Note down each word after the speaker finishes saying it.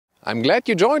I'm glad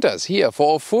you joined us here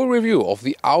for a full review of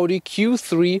the Audi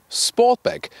Q3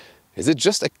 Sportback. Is it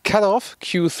just a cut-off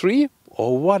Q3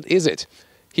 or what is it?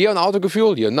 Here on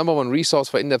Autogefühl, your #1 resource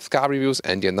for in-depth car reviews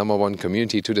and your #1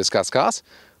 community to discuss cars.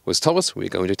 With Thomas, we're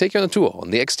going to take you on a tour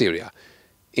on the exterior,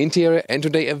 interior, and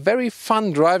today a very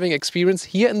fun driving experience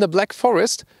here in the Black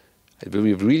Forest. It will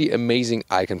be really amazing,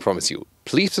 I can promise you.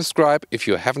 Please subscribe if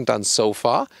you haven't done so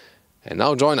far. And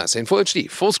now join us in full HD,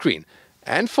 full screen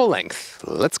and full length.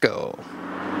 Let's go.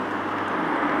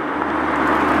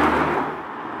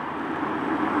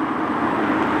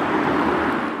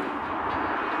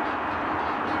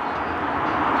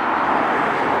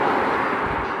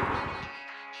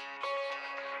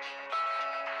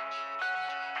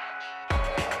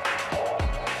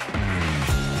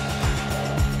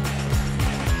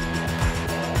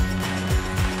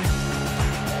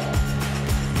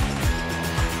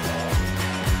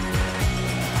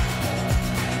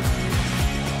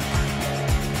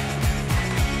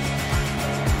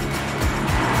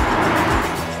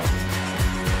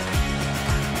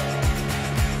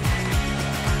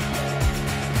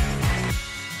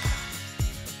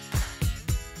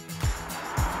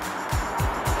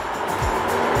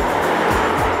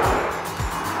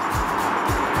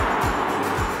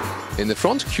 In the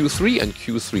front, Q3 and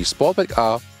Q3 Sportback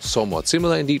are somewhat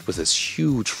similar indeed, with this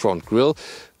huge front grille,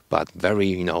 but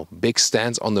very, big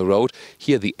stance on the road.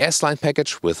 Here the S-line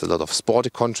package with a lot of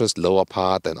sporty contrast, lower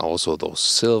part, and also those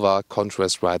silver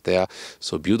contrast right there.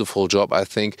 So beautiful job, I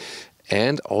think.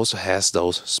 And also has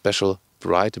those special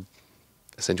bright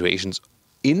accentuations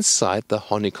inside the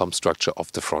honeycomb structure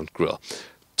of the front grille.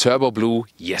 Turbo blue,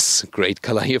 yes, great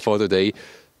color here for today.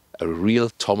 A real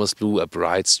Thomas blue, a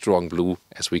bright, strong blue,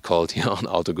 as we call it here on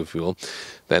Autogefühl.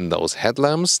 Then those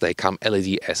headlamps, they come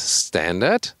LED as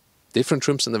standard. Different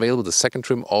trims available. The second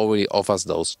trim already offers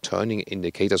those turning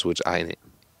indicators, which are in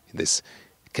this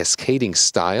cascading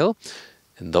style.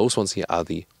 And those ones here are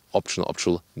the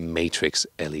optional matrix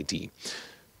LED.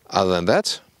 Other than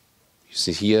that, you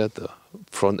see here the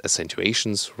front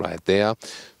accentuations right there.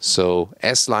 So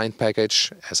S-line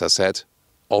package, as I said,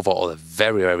 overall a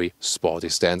very, very sporty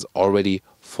stance already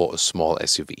for a small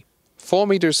SUV. 4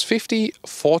 meters 50,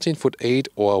 14'8"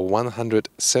 or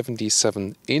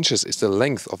 177 inches is the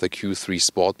length of the Q3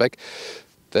 Sportback.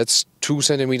 That's 2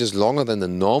 centimeters longer than the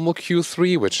normal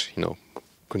Q3, which,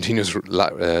 continues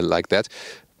like that.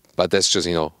 But that's just,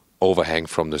 overhang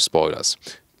from the spoilers.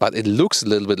 But it looks a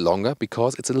little bit longer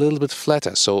because it's a little bit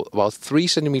flatter. So about 3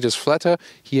 centimeters flatter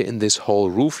here in this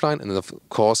whole roofline. And then of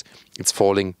course, it's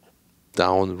falling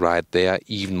down right there,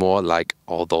 even more like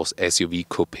all those SUV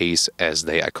coupes as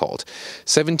they are called.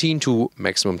 17 to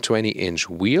maximum 20-inch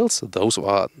wheels. Those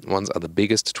ones are the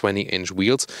biggest 20-inch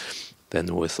wheels.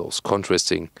 Then with those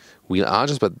contrasting wheel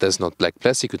arches, but there's not black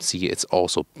plastic. You could see it's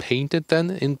also painted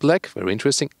then in black. Very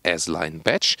interesting. S-line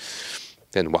badge.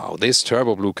 Then wow, this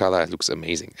turbo blue color looks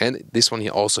amazing. And this one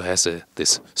here also has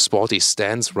this sporty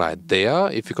stance right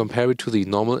there. If you compare it to the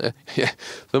normal,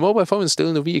 the mobile phone is still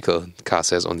in the vehicle, car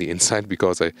says on the inside,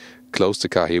 because I closed the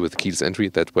car here with keyless entry.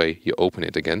 That way you open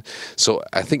it again. So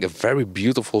I think a very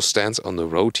beautiful stance on the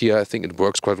road here. I think it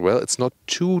works quite well. It's not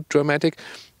too dramatic.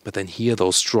 But then here,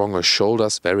 those stronger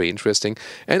shoulders, very interesting.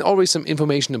 And always some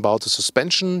information about the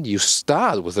suspension. You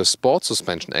start with a sport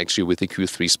suspension actually with the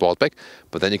Q3 Sportback,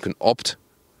 but then you can opt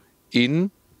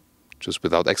in, just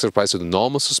without extra price, to the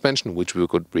normal suspension, which we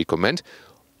could recommend.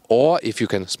 Or if you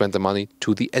can spend the money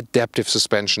to the adaptive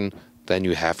suspension, then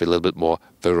you have a little bit more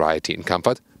variety and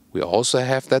comfort. We also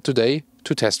have that today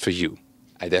to test for you.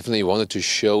 I definitely wanted to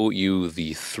show you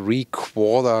the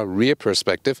 3/4 rear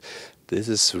perspective. This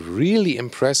is really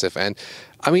impressive, and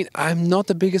I mean, I'm not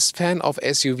the biggest fan of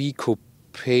SUV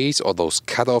coupes or those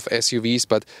cut-off SUVs,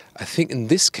 but I think in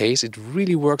this case it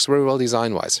really works very well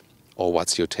design-wise. Or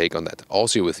what's your take on that?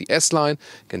 Also with the S-line,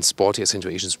 again, sporty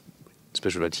accentuations,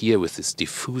 especially right here with this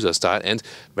diffuser style and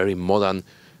very modern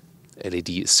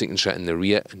LED signature in the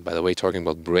rear. And by the way, talking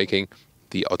about braking,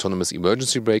 the autonomous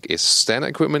emergency brake is standard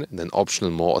equipment, and then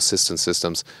optional more assistance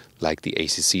systems like the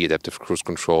ACC, adaptive cruise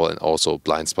control, and also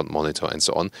blind spot monitor and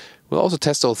so on. We'll also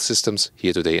test those systems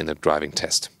here today in the driving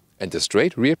test. And the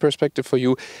straight rear perspective for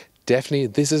you, definitely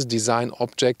this is design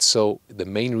object, so the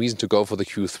main reason to go for the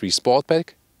Q3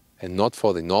 Sportback and not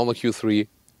for the normal Q3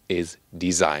 is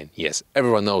design. Yes,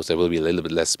 everyone knows there will be a little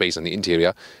bit less space on the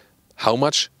interior. How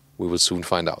much? We will soon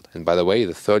find out. And by the way,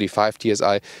 the 1.5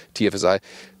 TFSI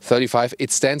 35, it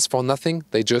stands for nothing.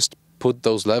 They just put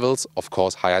those levels. Of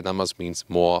course, higher numbers means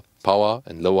more power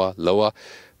and lower.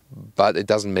 But it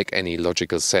doesn't make any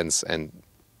logical sense, and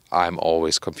I'm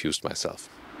always confused myself.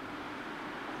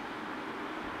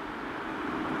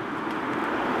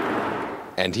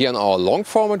 And here in our long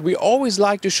format, we always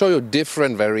like to show you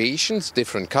different variations,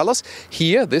 different colors.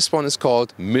 Here, this one is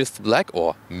called Myth Black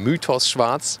or Mythos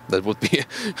Schwarz. That would be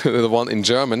the one in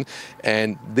German.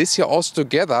 And this here also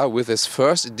together with this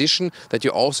first edition that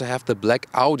you also have the black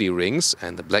Audi rings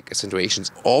and the black accentuations.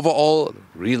 Overall,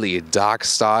 really a dark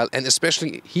style. And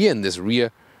especially here in this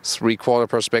rear three-quarter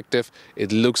perspective,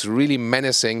 it looks really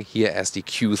menacing here as the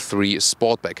Q3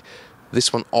 Sportback.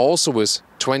 This one also with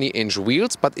 20-inch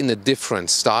wheels, but in a different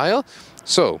style.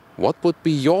 So, what would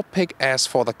be your pick as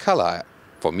for the color?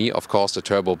 For me, of course, the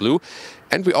turbo blue.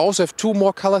 And we also have two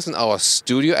more colors in our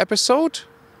studio episode.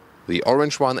 The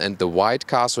orange one and the white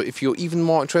car. So if you're even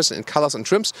more interested in colors and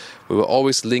trims, we will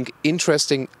always link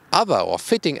interesting other or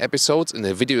fitting episodes in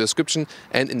the video description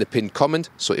and in the pinned comment.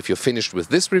 So if you're finished with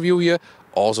this review here,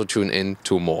 also tune in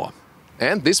to more.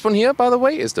 And this one here, by the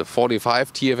way, is the 1.5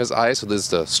 TFSI, so this is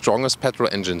the strongest petrol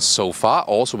engine so far,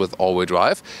 also with all-wheel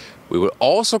drive. We will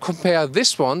also compare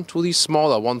this one to the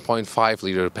smaller 1.5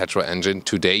 liter petrol engine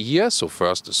today here. So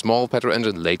first the small petrol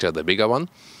engine, later the bigger one.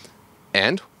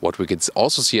 And what we can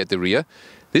also see at the rear,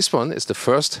 this one is the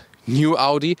first new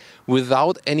Audi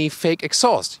without any fake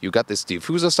exhaust. You got this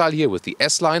diffuser style here with the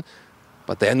S-line,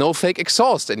 but there are no fake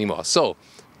exhaust anymore. So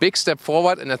big step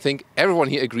forward, and I think everyone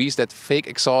here agrees that fake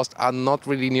exhaust are not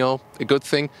really, a good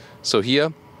thing. So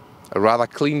here, a rather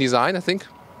clean design, I think.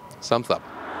 Thumbs up.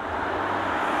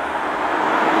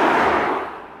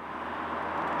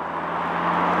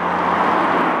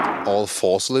 All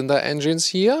four-cylinder engines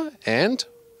here, and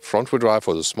front-wheel drive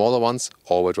for the smaller ones,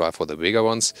 all-wheel drive for the bigger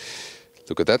ones.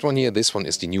 Look at that one here. This one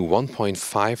is the new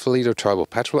 1.5 liter turbo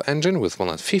petrol engine with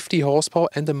 150 horsepower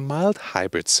and a mild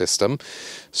hybrid system.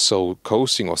 So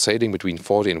coasting or sailing between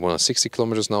 40 and 160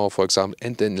 kilometers an hour, for example,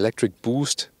 and an electric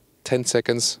boost, 10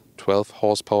 seconds, 12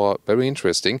 horsepower. Very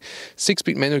interesting.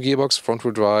 6-speed manual gearbox,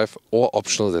 front-wheel drive, or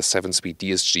optional the 7-speed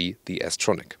DSG, the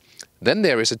S-tronic. Then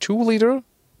there is a 2-liter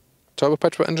turbo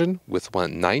petrol engine with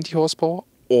 190 horsepower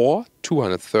or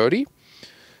 230.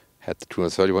 Had the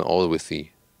 230 one all with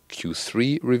the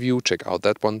Q3 review, check out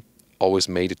that one. Always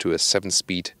made it to a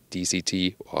 7-speed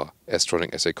DCT or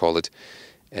S-tronic as they call it,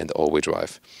 and all-wheel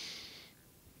drive.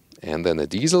 And then a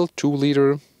diesel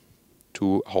 2-liter,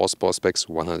 2 horsepower specs,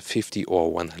 150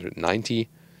 or 190.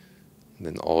 And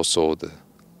then also the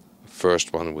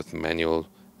first one with manual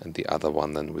and the other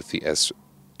one then with the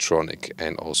S-tronic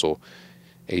and also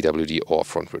AWD or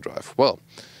front-wheel drive. Well,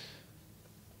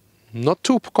 not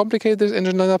too complicated, this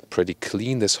engine lineup, pretty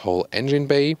clean, this whole engine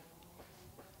bay.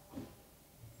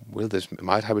 Will this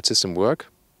mild hybrid system work?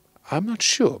 I'm not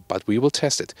sure, but we will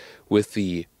test it. With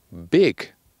the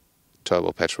big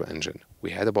turbo petrol engine,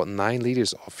 we had about 9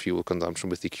 liters of fuel consumption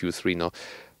with the Q3 now.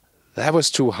 That was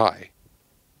too high.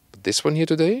 But this one here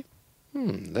today?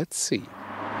 Let's see.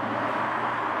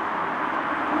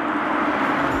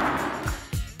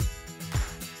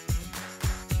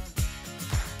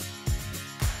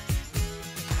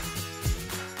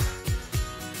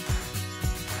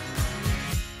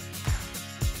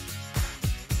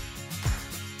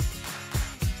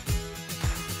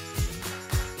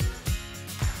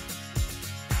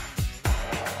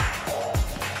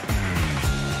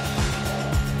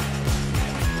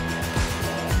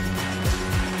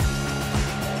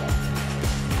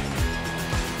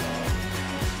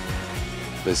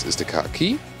 This is the car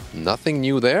key, nothing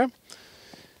new there.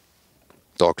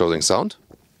 Door closing sound.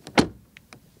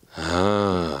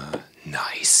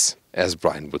 Nice, as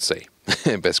Brian would say.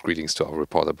 Best greetings to our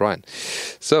reporter Brian.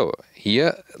 So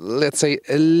here, let's say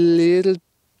a little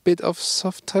bit of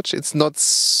soft touch. It's not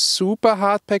super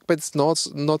hard pack, but it's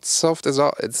not soft as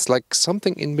well. It's like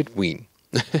something in between.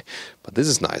 But this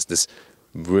is nice, this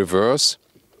reverse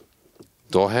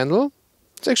door handle.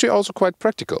 It's actually also quite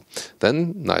practical.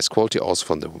 Then nice quality also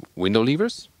from the window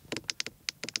levers.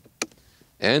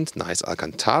 And nice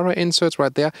Alcantara inserts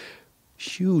right there.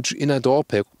 Huge inner door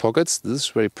pockets. This is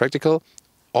very practical.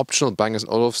 Optional Bang &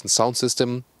 Olufsen sound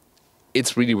system.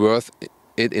 It's really worth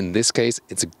it in this case.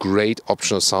 It's a great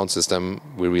optional sound system.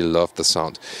 We really love the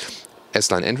sound.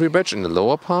 S-line entry badge in the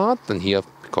lower part. Then here,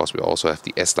 because we also have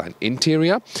the S-line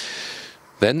interior.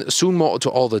 Then soon more to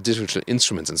all the digital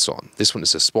instruments and so on. This one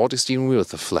is a sporty steering wheel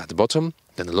with a flat bottom.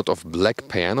 Then a lot of black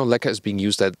piano lacquer is being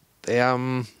used. That they are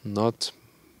not,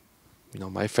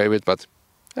 my favorite, but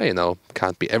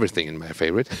can't be everything in my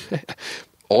favorite.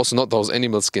 Also not those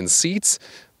animal skin seats.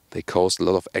 They cost a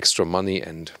lot of extra money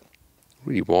and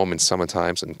really warm in summer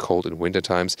times and cold in winter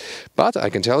times. But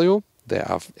I can tell you, there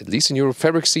are, at least in Europe,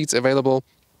 fabric seats available.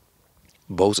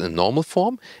 both in normal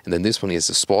form, and then this one is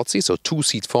a sport seat, so 2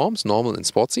 seat forms, normal and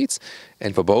sport seats.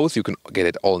 And for both, you can get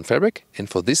it all in fabric. And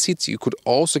for this seat, you could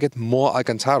also get more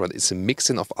Alcantara. It's a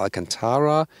mixing of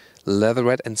Alcantara,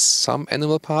 leatherette, and some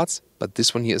animal parts. But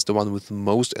this one here is the one with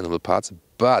most animal parts.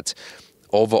 But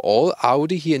overall,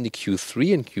 Audi here in the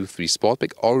Q3 and Q3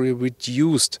 Sportback already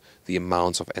reduced the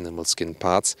amounts of animal skin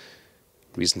parts.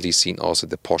 Recently seen also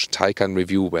the Porsche Taycan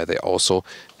review, where they also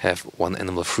have one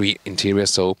animal-free interior.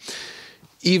 So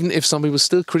even if some people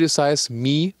still criticize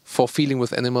me for feeling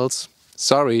with animals,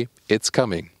 sorry, it's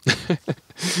coming.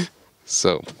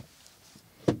 So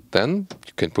then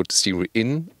you can put the steering wheel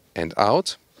in and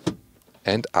out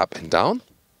and up and down.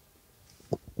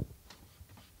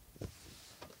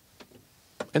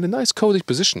 And a nice cozy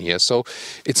position here. So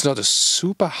it's not a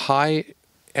super high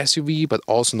SUV, but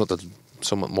also not a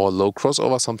somewhat more low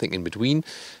crossover, something in between.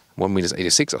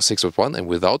 1.86 or 6'1", and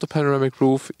without the panoramic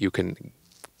roof, you can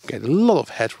get a lot of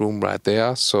headroom right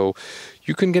there. So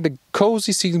you can get a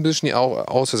cozy seating position here.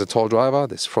 Also as a tall driver,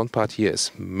 this front part here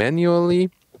is manually,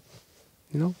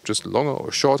 just longer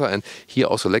or shorter, and here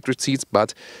also electric seats.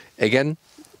 But again,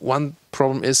 one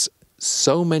problem is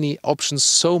so many options,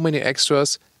 so many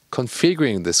extras.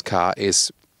 Configuring this car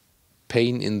is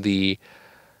pain in the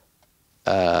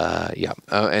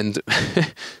and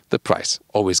the price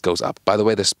always goes up. By the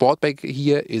way, the Sportback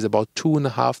here is about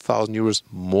 2,500 euros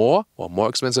more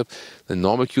expensive than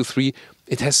normal Q3.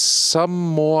 It has some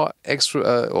more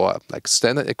extra or like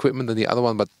standard equipment than the other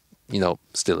one, but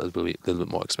still it will be a little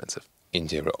bit more expensive.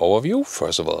 Interior overview.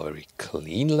 First of all, a very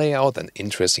clean layout and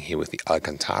interesting here with the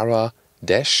Alcantara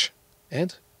dash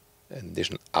and an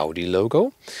additional Audi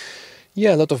logo.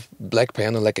 Yeah, a lot of black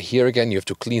piano lacquer here again. You have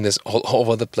to clean this all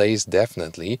over the place,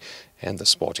 definitely. And the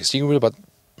sporty steering wheel, but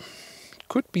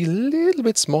could be a little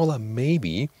bit smaller,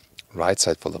 maybe. Right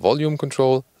side for the volume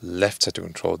control, left side to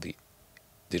control the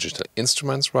digital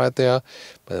instruments right there.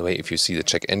 By the way, if you see the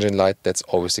check engine light, that's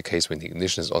always the case when the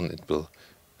ignition is on. It will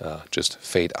just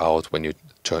fade out when you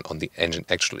turn on the engine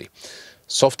actually.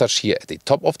 Soft touch here at the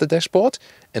top of the dashboard,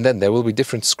 and then there will be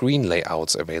different screen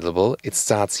layouts available. It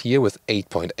starts here with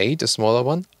 8.8, a smaller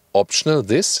one. Optional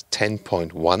this,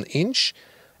 10.1 inch.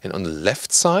 And on the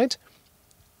left side,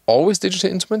 always digital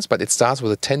instruments, but it starts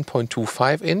with a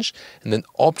 10.25 inch and then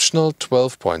optional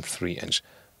 12.3 inch.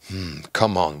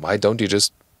 Come on, why don't you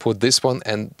just put this one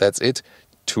and that's it?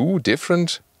 2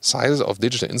 different sizes of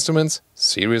digital instruments?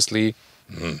 Seriously?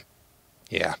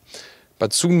 Yeah.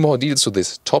 But soon more deals to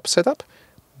this top setup.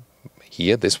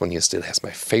 Here, this one here still has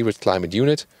my favorite climate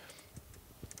unit.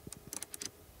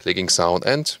 Clicking sound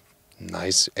and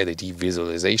nice LED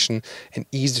visualization, and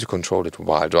easy to control it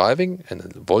while driving, and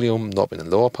a volume knob in the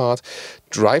lower part.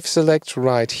 Drive select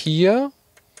right here.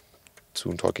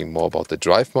 Soon talking more about the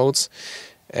drive modes.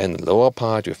 And the lower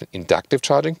part, you have an inductive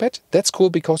charging pad. That's cool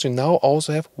because you now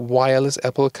also have wireless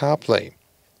Apple CarPlay.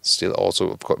 Still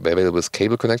also available with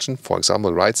cable connection. For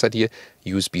example, right side here,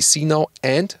 USB-C now,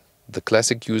 and the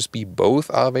classic USB, both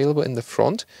are available in the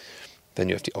front. Then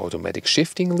you have the automatic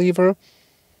shifting lever.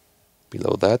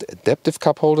 Below that, adaptive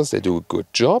cup holders, they do a good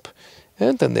job.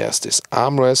 And then there's this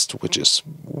armrest, which is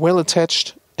well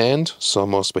attached, and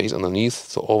some more space underneath.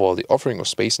 So overall, the offering of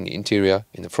space in the interior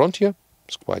in the front here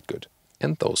is quite good.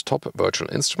 And those top virtual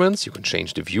instruments, you can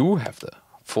change the view, have the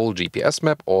full GPS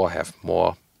map, or have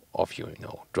more of your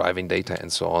driving data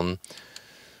and so on.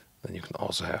 Then you can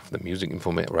also have the music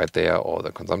info right there, or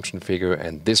the consumption figure.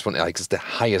 And this one, Alex, is the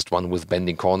highest one with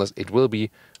bending corners. It will be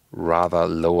rather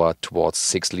lower towards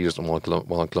 6 liters or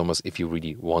 100 kilometers if you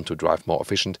really want to drive more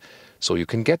efficient. So you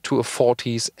can get to a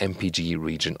 40s MPG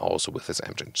region also with this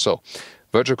engine. So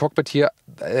virtual cockpit here,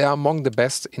 they are among the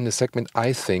best in the segment,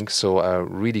 I think. So a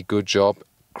really good job,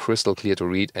 crystal clear to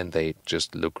read, and they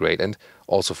just look great and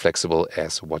also flexible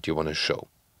as what you want to show.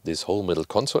 This whole middle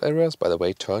console area is, by the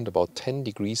way, turned about 10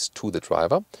 degrees to the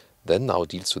driver. Then now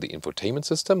deals to the infotainment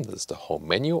system. This is the home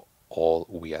menu, all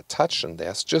via touch, and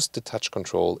there's just the touch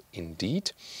control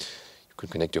indeed. You can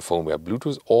connect your phone via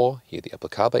Bluetooth or here the Apple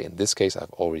CarPlay. In this case,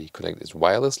 I've already connected this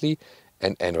wirelessly,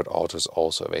 and Android Auto is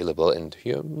also available. And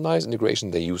here, nice integration.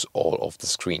 They use all of the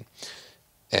screen.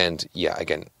 And yeah,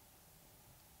 again,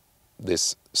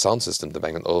 this sound system, the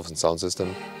Bang & Olufsen sound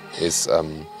system, is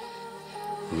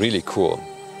really cool.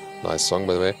 Nice song,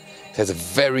 by the way. It has a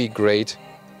very great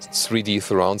 3D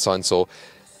surround sound, so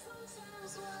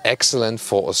excellent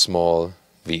for a small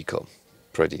vehicle.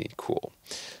 Pretty cool.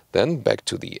 Then back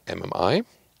to the MMI.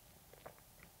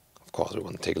 Of course, we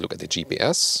want to take a look at the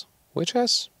GPS, which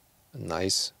has a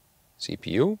nice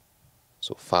CPU,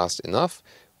 so fast enough.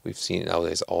 We've seen it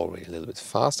nowadays already a little bit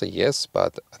faster, yes,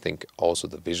 but I think also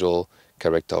the visual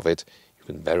character of it, You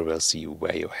can very well see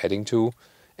where you're heading to.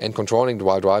 And controlling it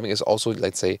while driving is also,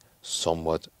 let's say,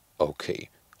 somewhat okay.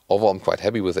 Overall, I'm quite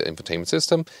happy with the infotainment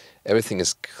system. Everything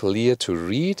is clear to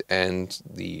read, and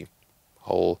the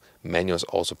whole menu is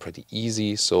also pretty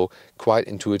easy, so quite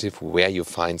intuitive where you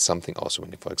find something. Also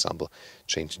when you, for example,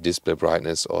 change the display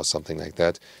brightness or something like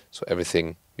that. So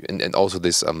everything, and also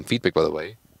this feedback, by the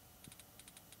way.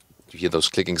 You hear those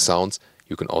clicking sounds,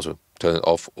 you can also turn it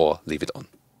off or leave it on.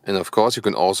 And of course you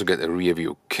can also get a rear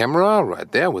view camera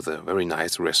right there with a very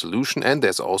nice resolution, and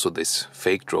there's also this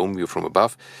fake drone view from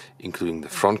above, including the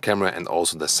front camera and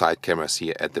also the side cameras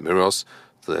here at the mirrors,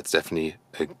 so that's definitely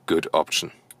a good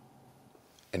option.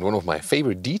 And one of my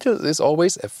favorite details is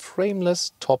always a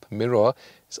frameless top mirror.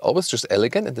 It's always just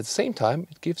elegant, and at the same time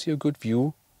it gives you a good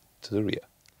view to the rear.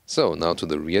 So now to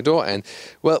the rear door, and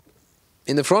well,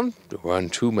 in the front there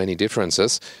weren't too many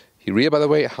differences. The rear, by the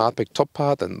way, hardback top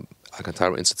part and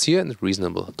Alcantara inserts here, and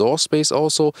reasonable door space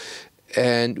also.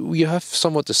 And we have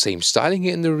somewhat the same styling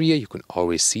here in the rear. You can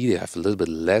always see they have a little bit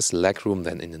less legroom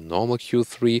than in the normal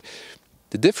Q3.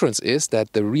 The difference is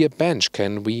that the rear bench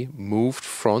can be moved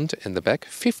front and the back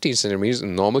 15 centimeters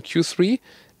in normal Q3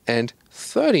 and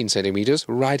 13 centimeters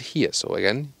right here. So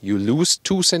again, you lose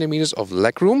 2 centimeters of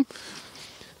legroom.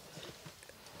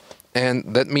 And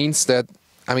that means that,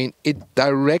 I mean, it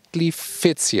directly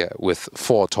fits here with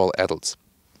 4 tall adults.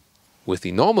 With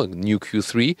the normal new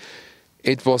Q3,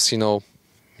 it was, you know,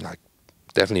 like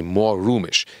definitely more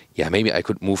roomish. Yeah, maybe I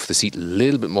could move the seat a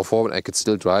little bit more forward. I could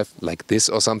still drive like this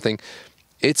or something.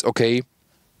 It's okay.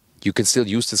 You can still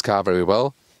use this car very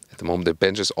well. At the moment the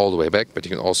bench is all the way back, but you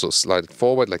can also slide it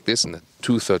forward like this in a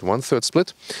 2/3, 1/3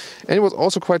 split. And it was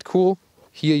also quite cool.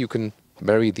 Here you can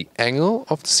vary the angle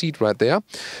of the seat right there.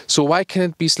 So why can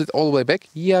it be slid all the way back?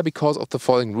 Yeah, because of the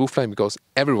falling roofline, because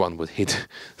everyone would hit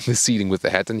the ceiling with the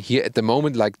head. And here at the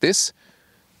moment like this,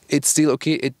 it's still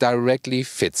okay. It directly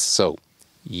fits. So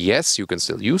yes, you can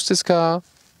still use this car.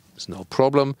 There's no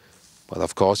problem. But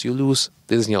of course you lose,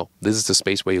 this is the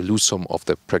space where you lose some of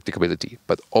the practicability.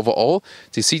 But overall,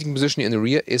 the seating position in the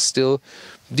rear is still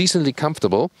decently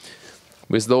comfortable.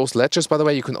 With those latches, by the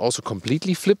way, you can also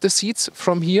completely flip the seats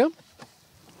from here.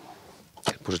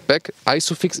 Push it back.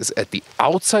 Isofix is at the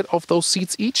outside of those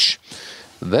seats each.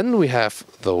 Then we have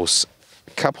those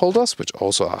cup holders, which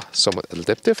also are somewhat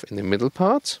adaptive in the middle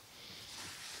part.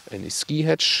 And the ski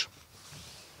hatch.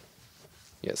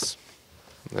 Yes,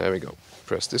 there we go.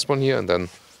 Press this one here and then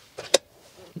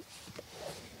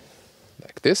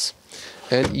like this.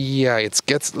 And yeah, it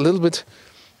gets a little bit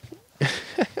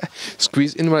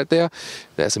squeezed in right there.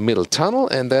 There's a middle tunnel,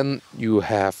 and then you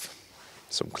have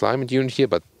some climate unit here,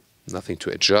 but nothing to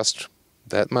adjust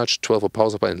that much. 12-volt power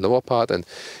supply in the lower part, and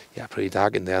yeah, pretty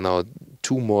dark in there now.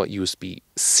 2 more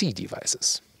USB-C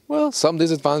devices. Well, some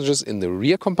disadvantages in the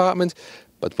rear compartment,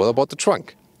 but what about the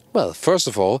trunk? Well, first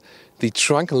of all, the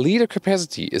trunk liter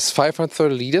capacity is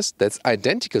 530 liters. That's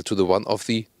identical to the one of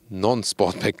the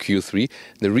non-Sportback Q3.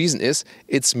 The reason is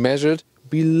it's measured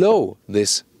below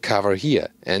this cover here,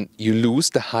 and you lose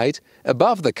the height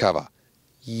above the cover.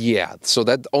 Yeah, so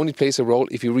that only plays a role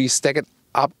if you really stack it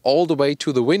up all the way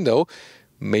to the window,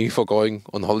 maybe for going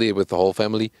on holiday with the whole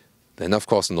family. Then of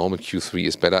course the normal Q3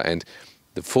 is better, and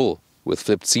the full with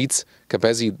flipped seats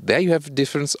capacity, there you have a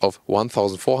difference of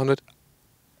 1,400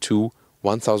 to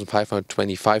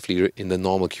 1,525 liter in the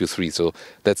normal Q3. So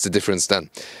that's the difference then.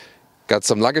 Got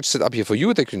some luggage set up here for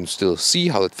you. They can still see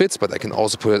how it fits, but I can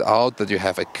also put it out that you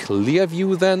have a clear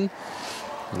view then.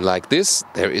 Like this.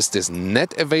 There is this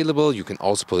net available. You can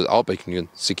also put it out, but you can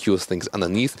secure things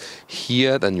underneath.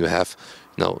 Here then you have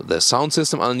the sound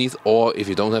system underneath, or if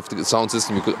you don't have the sound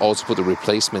system, you could also put a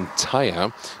replacement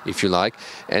tire if you like.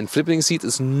 And flipping the seat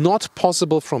is not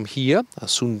possible from here. I'll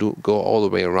soon go all the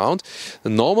way around. The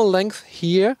normal length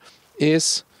here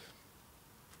is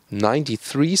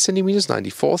 93 centimeters,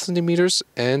 94 centimeters,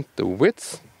 and the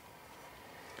width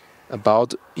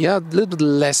about, a little bit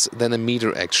less than a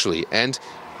meter actually. And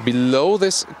below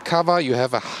this cover you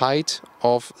have a height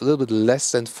of a little bit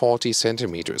less than 40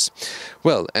 centimeters.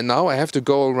 Well, and now I have to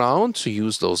go around to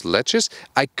use those latches.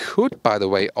 I could, by the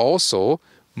way, also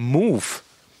move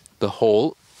the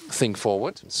whole thing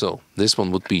forward. So this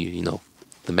one would be,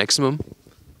 the maximum.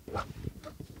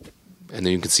 And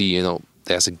then you can see,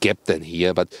 there's a gap then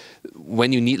here. But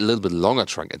when you need a little bit longer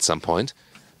trunk at some point,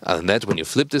 other than that, when you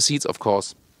flip the seats, of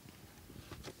course,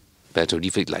 better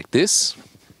leave it like this.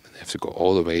 I have to go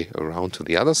all the way around to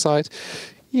the other side.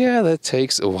 Yeah, that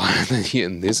takes a while here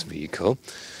in this vehicle.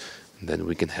 And then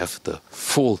we can have the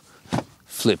full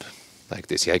flip like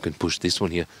this. Yeah, I can push this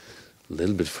one here a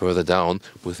little bit further down.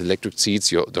 With electric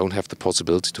seats, you don't have the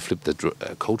possibility to flip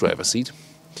the co-driver seat.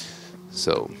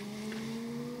 So,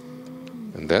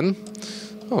 and then,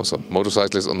 oh, some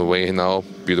motorcyclists on the way now,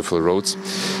 beautiful roads.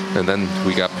 And then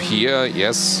we got here,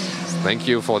 yes, thank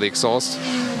you for the exhaust,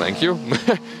 thank you.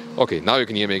 Okay, now you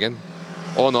can hear me again,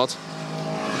 or not.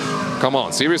 Come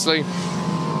on, seriously?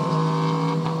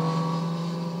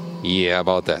 Yeah,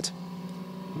 about that.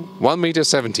 1.70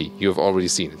 meters, you have already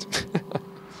seen it.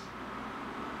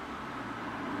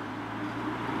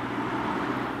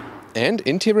 And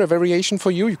interior variation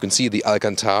for you can see the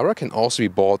Alcantara can also be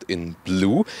bought in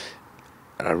blue.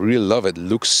 And I really love it,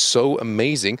 looks so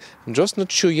amazing. I'm just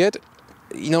not sure yet,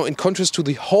 you know, in contrast to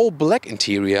the whole black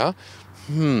interior.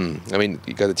 I mean,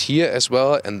 you got it here as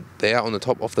well, and there on the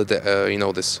top of the, you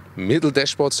know, this middle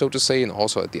dashboard, so to say, and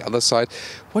also at the other side.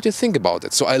 What do you think about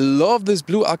it? So I love this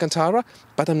blue Alcantara,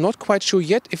 but I'm not quite sure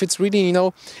yet if it's really, you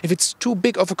know, if it's too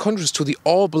big of a contrast to the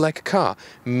all-black car.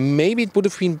 Maybe it would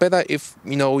have been better if,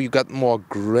 you know, you got more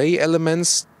gray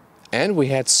elements. And we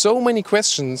had so many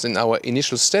questions in our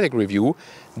initial static review.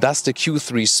 Does the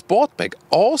Q3 Sportback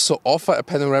also offer a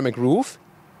panoramic roof?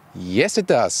 Yes, it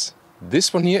does.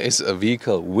 This one here is a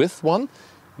vehicle with one.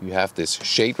 You have this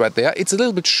shade right there. It's a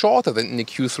little bit shorter than in the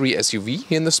Q3 SUV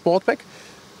here in the Sportback.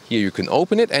 Here you can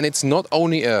open it, and it's not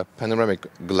only a panoramic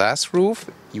glass roof,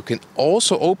 you can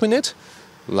also open it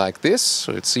like this.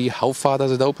 So let's see, how far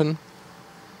does it open?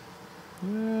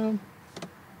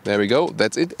 There we go,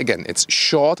 that's it. Again, it's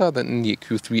shorter than in the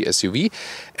Q3 SUV.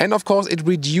 And of course, it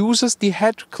reduces the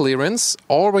head clearance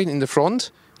already in the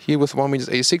front. Here with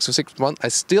 1.86 or 6.1, I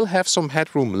still have some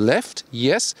headroom left,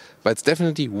 yes, but it's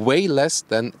definitely way less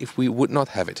than if we would not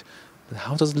have it. But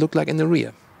how does it look like in the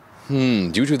rear?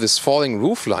 Due to this falling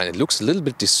roof line, it looks a little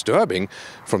bit disturbing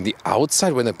from the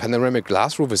outside when a panoramic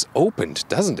glass roof is opened,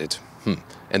 doesn't it?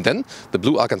 And then the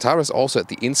blue Alcantara is also at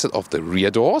the inside of the rear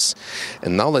doors.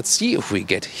 And now let's see if we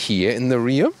get here in the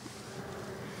rear.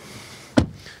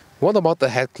 What about the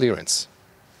head clearance?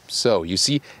 So you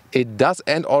see, it does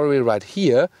end already right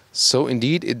here. So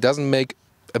indeed, it doesn't make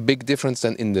a big difference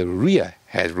than in the rear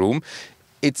headroom.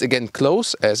 It's again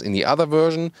close as in the other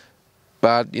version,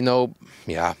 but you know,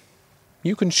 yeah,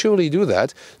 you can surely do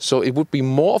that. So it would be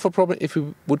more of a problem if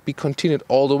we would be continued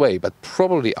all the way. But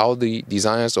probably all the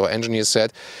designers or engineers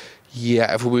said,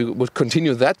 yeah, if we would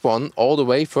continue that one all the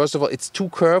way, first of all, it's too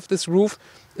curved, this roof,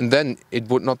 and then it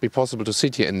would not be possible to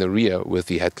sit here in the rear with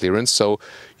the head clearance. So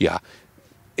yeah,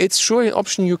 it's surely an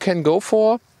option you can go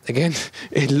for. Again,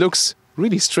 it looks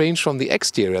really strange from the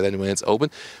exterior then when it's open,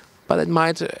 but it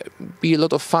might be a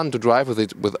lot of fun to drive with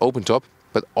it with open top.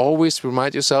 But always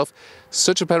remind yourself,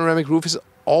 such a panoramic roof is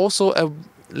also a,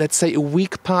 let's say, a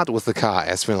weak part with the car,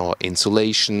 as we know,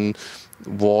 insulation,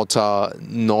 water,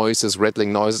 noises,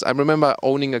 rattling noises. I remember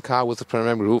owning a car with a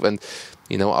panoramic roof, and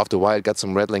you know, after a while it got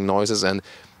some rattling noises, and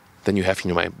then you have,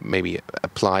 you know, maybe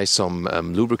apply some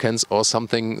lubricants or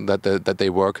something that they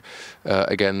work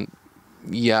again.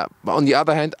 Yeah, but on the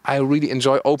other hand, I really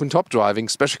enjoy open top driving,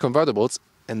 especially convertibles,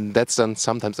 and that's then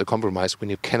sometimes a compromise when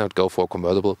you cannot go for a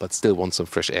convertible but still want some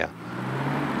fresh air.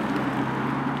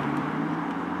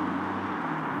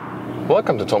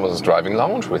 Welcome to Thomas's Driving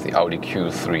Lounge with the Audi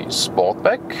Q3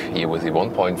 Sportback, here with the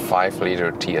 1.5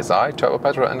 liter TSI turbo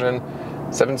petrol engine,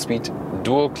 7-speed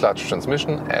dual clutch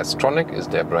transmission. S-tronic is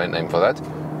their brand name for that.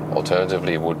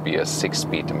 Alternatively, it would be a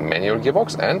 6-speed manual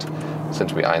gearbox, and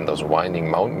since we are in those winding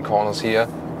mountain corners here,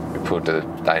 we put the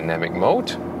dynamic mode.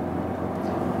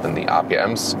 Then the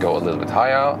RPMs go a little bit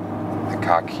higher. The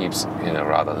car keeps in a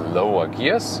rather lower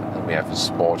gears, and we have a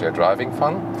sportier driving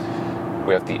fun.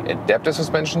 We have the adaptive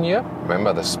suspension here.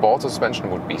 Remember, the sport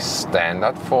suspension would be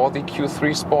standard for the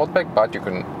Q3 Sportback, but you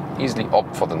can easily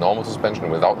opt for the normal suspension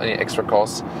without any extra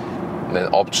costs. And then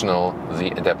optional,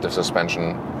 the adaptive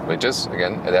suspension, which is,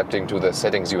 again, adapting to the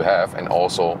settings you have and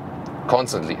also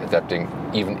constantly adapting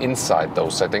even inside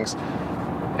those settings.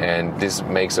 And this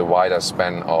makes a wider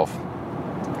span of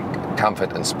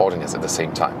comfort and sportiness at the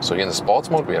same time. So here in the sports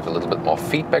mode, we have a little bit more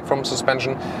feedback from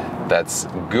suspension. That's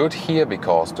good here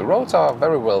because the roads are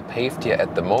very well paved here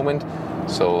at the moment.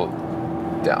 So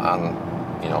there are,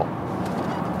 you know,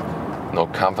 no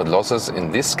comfort losses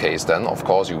in this case. Then of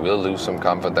course you will lose some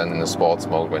comfort then in the sports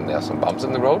mode when there's some bumps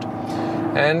in the road.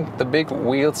 And the big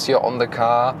wheels here on the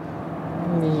car,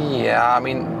 yeah, I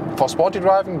mean, for sporty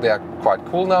driving they're quite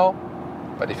cool now,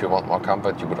 but if you want more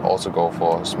comfort you would also go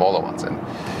for smaller ones. And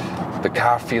the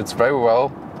car feels very well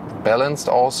balanced,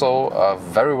 also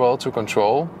very well to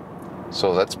control,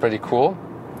 so that's pretty cool.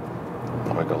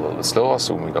 Now we go a little bit slower,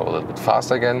 soon we go a little bit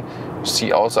faster again. You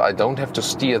see also I don't have to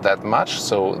steer that much,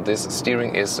 so this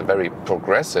steering is very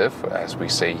progressive, as we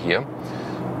say here.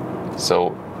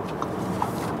 So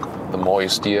the more you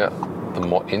steer, the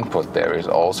more input there is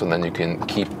also, and then you can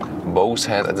keep both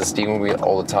hands at the steering wheel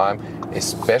all the time,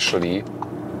 especially,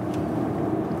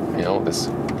 you know, this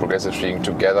progressive steering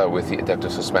together with the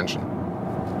adaptive suspension.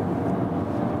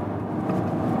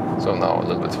 So now a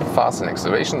little bit faster in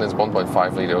acceleration. This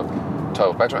 1.5 liter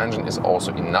turbo petrol engine is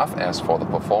also enough as for the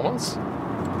performance.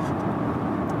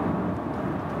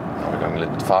 Now we're going a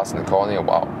little bit faster in the corner here.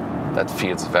 Wow, that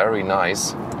feels very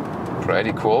nice.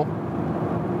 Pretty cool.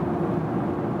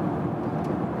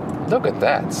 Look at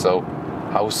that. So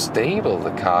how stable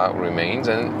the car remains,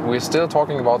 and we're still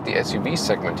talking about the SUV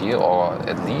segment here, or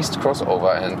at least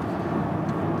crossover, and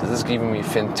this is giving me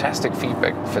fantastic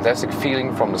feedback, fantastic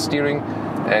feeling from the steering,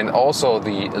 and also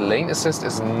the lane assist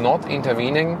is not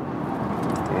intervening.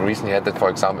 We recently had that, for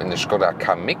example, in the Skoda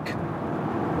Kamiq,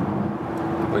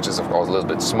 which is of course a little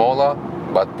bit smaller,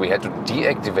 but we had to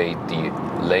deactivate the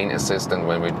lane assistant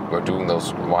when we were doing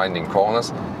those winding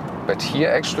corners. But here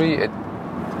actually it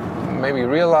maybe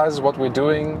realizes what we're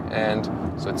doing, and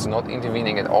so it's not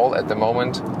intervening at all at the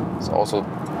moment. It's also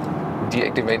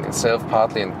deactivating itself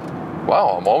partly, and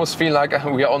wow, I'm almost feeling like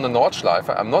we are on the Nordschleife.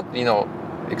 I'm not, you know,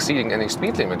 exceeding any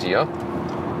speed limit here,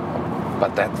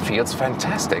 but that feels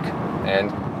fantastic.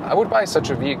 And I would buy such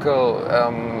a vehicle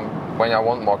when I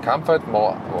want more comfort,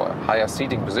 more or higher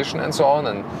seating position and so on,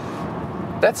 and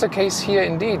that's the case here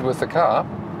indeed with the car.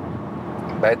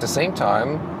 But at the same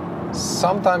time,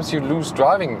 sometimes you lose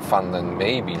driving fun, and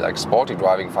maybe like sporty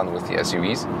driving fun with the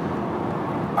SUVs,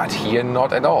 but here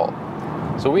not at all.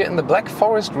 So we're in the Black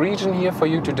Forest region here for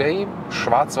you today,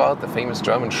 Schwarzwald, the famous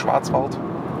German Schwarzwald,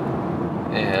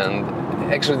 and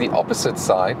actually the opposite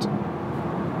side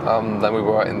than we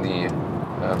were in the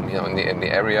you know, in the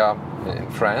area in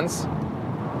France.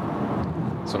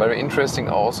 So very interesting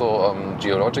also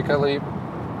geologically.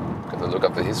 Got to look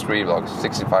up the history, like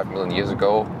 65 million years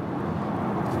ago.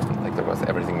 Like there was,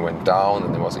 everything went down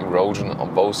and there was erosion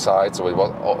on both sides. So it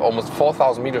was almost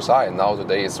 4,000 meters high, and now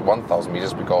today it's 1,000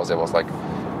 meters because there was like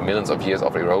millions of years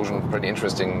of erosion. Pretty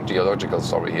interesting geological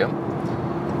story here.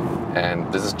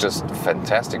 And this is just a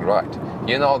fantastic ride.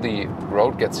 Here now the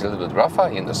road gets a little bit rougher.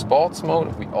 In the sports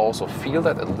mode we also feel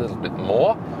that a little bit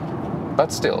more,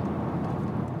 but still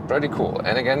pretty cool.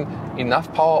 And again,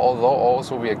 enough power, although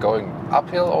also we are going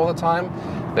uphill all the time.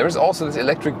 There is also this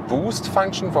electric boost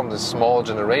function from this small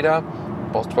generator,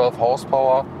 about 12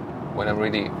 horsepower when I'm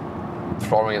really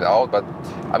throwing it out. But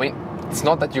I mean, it's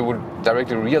not that you would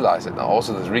directly realize it. Now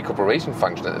also this recuperation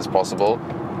function that is possible,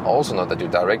 also not that you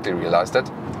directly realize that.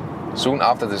 Soon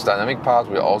after this dynamic part,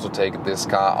 we'll also take this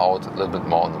car out a little bit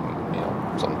more on, you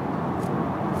know, some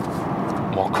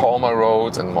more calmer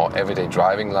roads and more everyday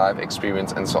driving life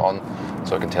experience and so on.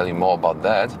 So I can tell you more about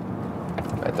that.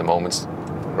 At the moment,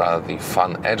 rather the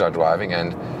fun, agile driving.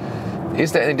 And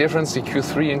is there any difference, the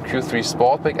Q3 and Q3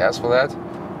 Sportback? As for that,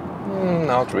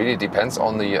 not really. It depends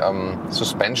on the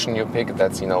suspension you pick.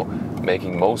 That's, you know,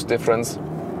 making most difference.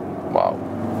 Wow,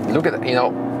 look at, you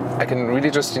know, I can really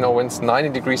just, you know, when it's 90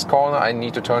 degrees corner, I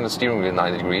need to turn the steering wheel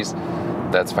 90 degrees.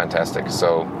 That's fantastic.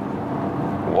 So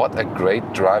what a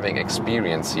great driving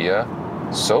experience here.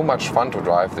 So much fun to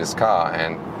drive this car.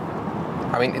 And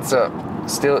I mean, it's a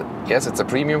still, yes, it's a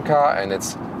premium car and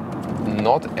it's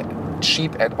not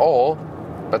cheap at all,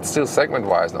 but still segment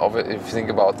wise. And if you think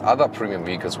about other premium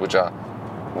vehicles which are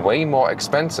way more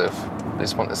expensive,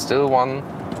 this one is still one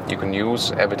you can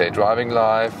use everyday driving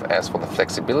life. As for the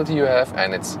flexibility you have,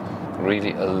 and it's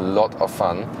really a lot of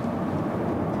fun.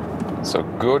 So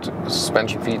good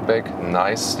suspension feedback,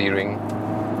 nice steering.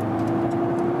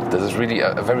 This is really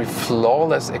a very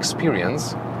flawless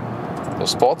experience. The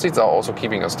sport seats are also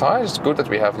keeping us tight. It's good that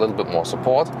we have a little bit more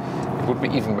support. It would be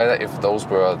even better if those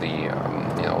were the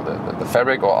you know, the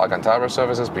fabric or Alcantara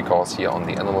surfaces, because here on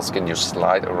the animal skin you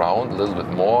slide around a little bit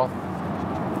more.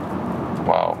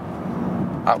 Wow.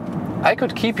 I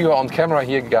could keep you on camera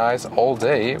here, guys, all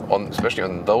day, especially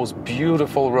on those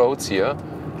beautiful roads here.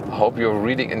 I hope you're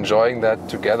really enjoying that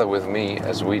together with me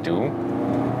as we do.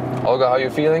 Olga, how are you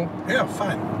feeling? Yeah,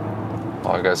 fine.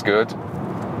 Oh, you guys good?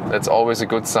 That's always a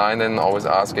good sign, and always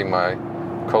asking my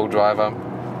co-driver.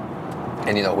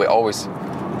 And you know, we always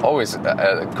call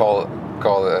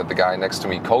the guy next to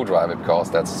me co-driver,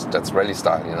 because that's rally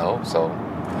style, you know. So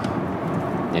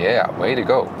yeah, way to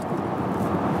go.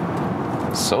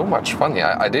 So much fun.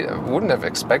 Yeah, I wouldn't have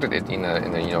expected it in a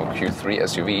you know, Q3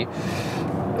 SUV.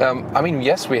 I mean,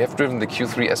 yes, we have driven the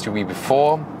Q3 SUV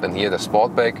before, then here the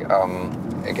Sportback,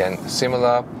 again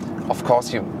similar, Of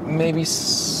course, you maybe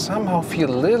somehow feel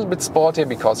a little bit sportier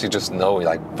because you just know,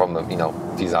 like from the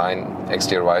design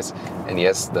exterior-wise. And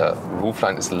yes, the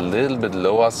roofline is a little bit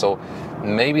lower, so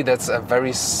maybe that's a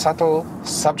very subtle,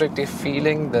 subjective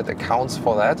feeling that accounts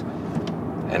for that.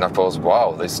 And of course,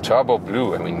 wow, this turbo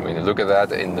blue. I mean, when you look at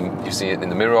that, you see it in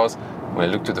the mirrors. When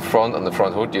you look to the front, on the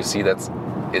front hood, you see that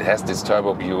it has this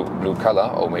turbo blue color.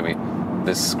 Or maybe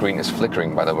this screen is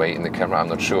flickering, by the way, in the camera. I'm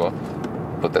not sure.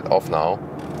 Put that off now.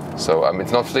 So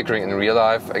it's not flickering in real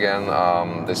life. Again,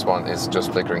 this one is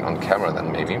just flickering on camera then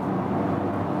maybe.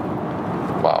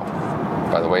 Wow.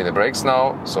 By the way, the brakes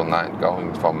now, so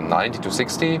going from 90 to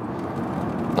 60.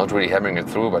 Not really hammering it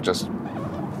through, but just,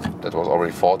 that was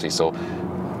already 40. So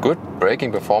good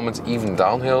braking performance, even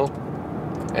downhill.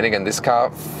 And again, this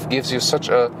car gives you such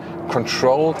a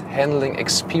controlled handling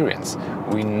experience.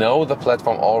 We know the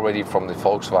platform already from the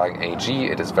Volkswagen AG.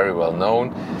 It is very well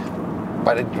known.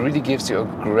 But it really gives you a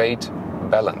great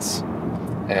balance.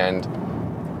 And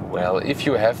well, if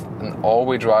you have an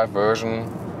all-wheel drive version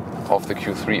of the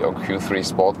Q3 or Q3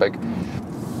 Sportback,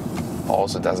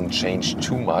 also doesn't change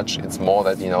too much. It's more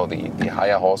that the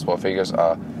higher horsepower figures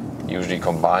are usually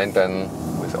combined then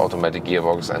with automatic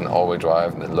gearbox and all-wheel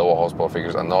drive, and the lower horsepower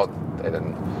figures are not. And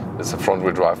then it's a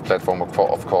front-wheel drive platform, of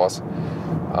course.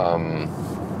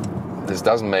 This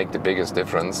doesn't make the biggest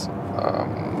difference.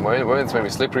 When it's maybe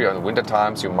slippery on winter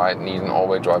times, you might need an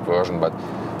all-wheel drive version, but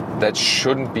that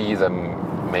shouldn't be the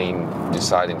main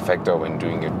deciding factor when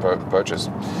doing your purchase.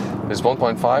 This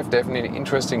 1.5 definitely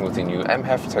interesting with the new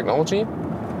MHEV technology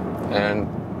and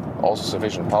also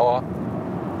sufficient power.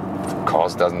 Of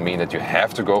course, doesn't mean that you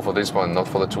have to go for this one, not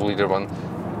for the 2-liter one.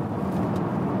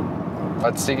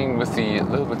 But sticking with the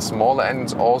little bit smaller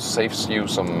engines also saves you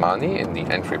some money in the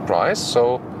entry price.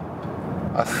 So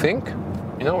I think,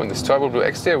 in this turbo blue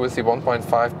exterior with the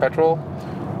 1.5 petrol,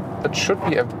 that should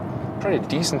be a pretty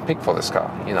decent pick for this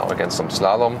car. Against some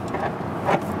slalom.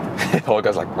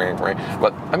 Holger's like, meh.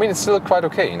 But I mean, it's still quite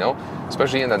okay,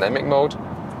 especially in dynamic mode.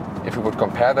 If we would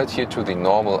compare that here to the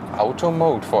normal auto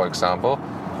mode, for example,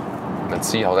 let's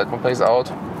see how that one plays out.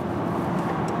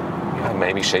 Yeah,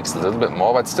 maybe shakes a little bit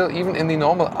more, but still, even in the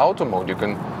normal auto mode, you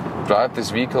can drive this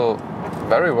vehicle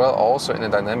very well also in a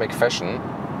dynamic fashion.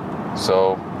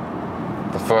 So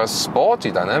the first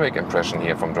sporty dynamic impression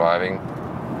here from driving,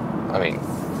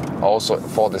 also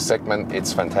for this segment,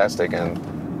 it's fantastic. And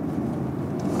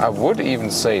I would even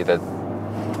say that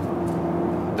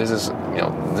this is,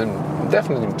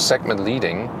 definitely segment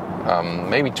leading.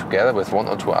 Maybe together with one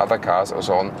or two other cars or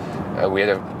so on. We had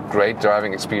a great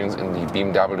driving experience in the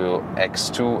BMW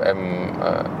X2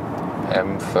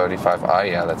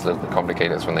 M35i. Yeah, that's a little bit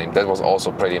complicated as a name. That was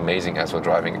also pretty amazing as a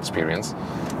driving experience,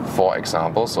 for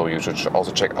example. So you should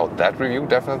also check out that review,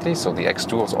 definitely. So the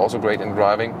X2 was also great in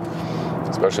driving,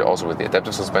 especially also with the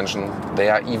adaptive suspension. They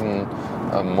are even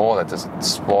more that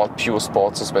the pure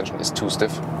sport suspension is too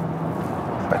stiff.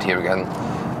 But here again,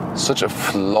 such a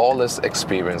flawless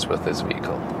experience with this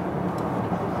vehicle.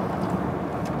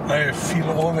 I feel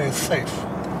always safe.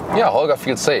 Yeah, Holger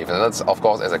feels safe, and that's, of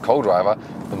course, as a co-driver,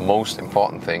 the most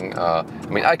important thing.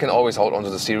 I can always hold onto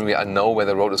the steering wheel. I know where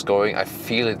the road is going. I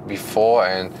feel it before,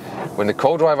 and when the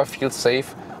co-driver feels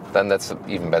safe, then that's an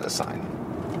even better sign.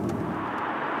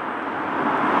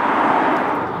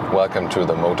 Welcome to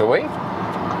the motorway.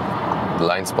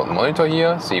 Blind spot monitor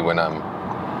here. See, when I'm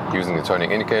using the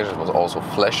turning indicators, it was also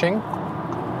flashing.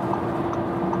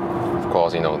 Of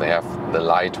course, they have the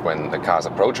light when the car is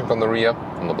approaching from the rear,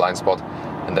 from the blind spot,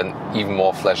 and then even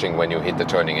more flashing when you hit the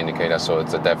turning indicator. So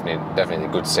it's a definitely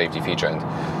good safety feature, and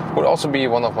would also be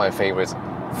one of my favorites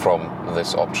from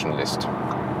this option list.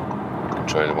 I can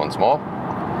show you it once more.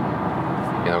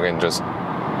 Again, just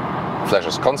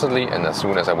flashes constantly, and as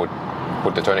soon as I would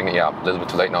put the turning, a little bit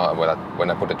too late now. When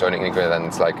I put the turning indicator, then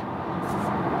it's like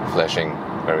flashing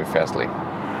very fastly.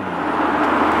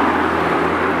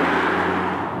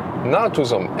 Now to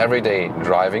some everyday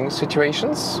driving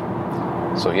situations.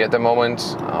 So here at the moment,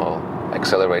 I'll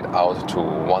accelerate out to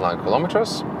 100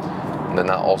 kilometers. And then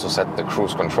I'll also set the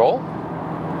cruise control.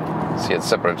 See, it's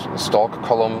separate stalk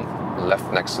column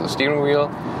left next to the steering wheel.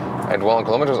 At 100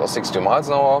 kilometers or 60 miles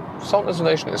an hour, sound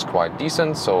insulation is quite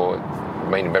decent, so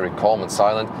remain very calm and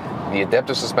silent. The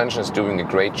adaptive suspension is doing a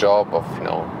great job of,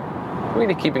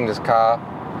 really keeping this car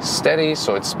steady,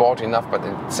 so it's sporty enough, but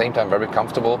at the same time very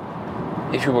comfortable.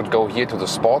 If you would go here to the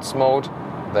sports mode,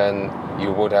 then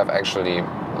you would have actually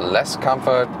less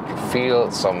comfort. You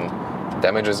feel some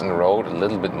damages in the road a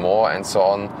little bit more and so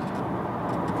on.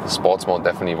 The sports mode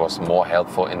definitely was more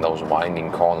helpful in those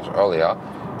winding corners earlier.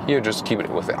 Here, just keep it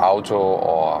with the auto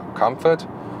or comfort.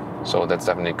 So that's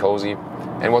definitely cozy.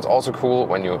 And what's also cool,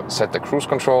 when you set the cruise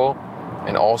control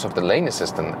and also have the lane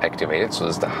assistant activated, so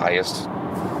this is the highest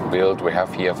build we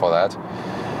have here for that,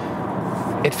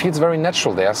 it feels very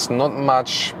natural. There's not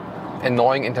much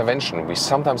annoying intervention. We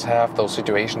sometimes have those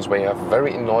situations where you have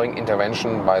very annoying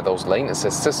intervention by those lane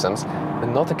assist systems, but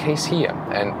not the case here.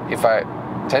 And if I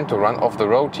tend to run off the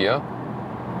road here,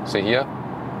 see here,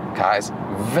 car is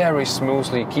very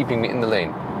smoothly keeping me in the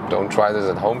lane. Don't try this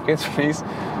at home, kids, please.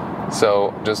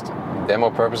 So just demo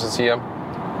purposes here.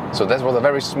 So that was a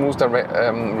very smooth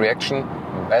reaction,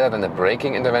 better than the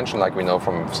braking intervention like we know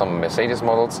from some Mercedes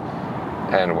models.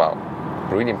 And wow,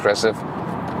 really impressive.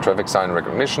 Traffic sign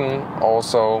recognition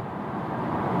also.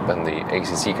 Then the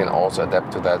ACC can also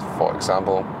adapt to that, for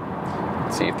example.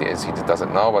 Let's see if the ACC does it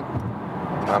now,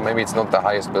 but maybe it's not the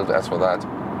highest build as for that.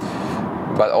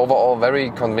 But overall,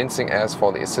 very convincing as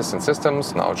for the assistant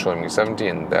systems. Now it's showing me 70,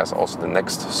 and there's also the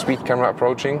next speed camera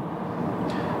approaching.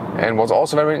 And what's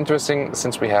also very interesting,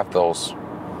 since we have those,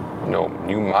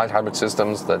 new mild hybrid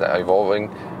systems that are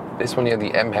evolving, this one here, the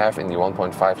MHEV in the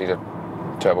 1.5 liter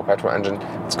turbo petrol engine,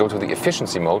 let's go to the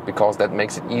efficiency mode, because that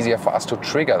makes it easier for us to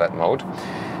trigger that mode.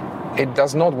 It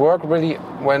does not work really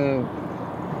when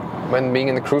being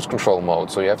in the cruise control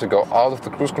mode. So you have to go out of the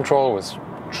cruise control with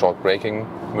short braking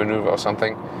maneuver or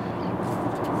something.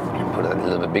 Put it a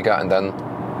little bit bigger, and then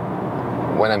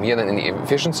when I'm here then in the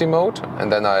efficiency mode, and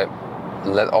then I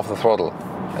let off the throttle,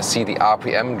 I see the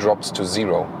RPM drops to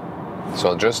 0.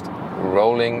 So just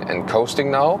rolling and coasting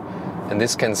now, and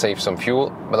this can save some fuel,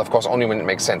 but of course only when it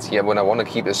makes sense. Here, when I want to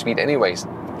keep the speed anyways,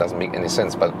 it doesn't make any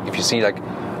sense. But if you see like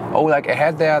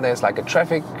ahead there's like a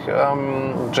traffic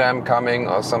jam coming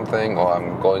or something, or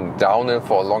I'm going downhill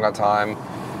for a longer time,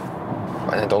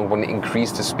 and I don't want to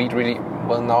increase the speed really,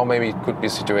 well, now maybe it could be a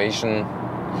situation.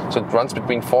 So it runs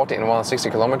between 40 and 160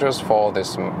 kilometers for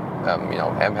this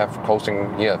MHEV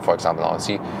coasting here, for example. Now I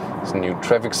see it's a new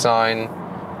traffic sign.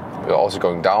 We're also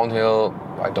going downhill.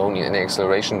 I don't need any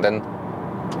acceleration. Then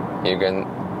you can,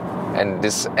 and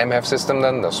this MHEV system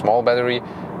then, the small battery,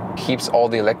 keeps all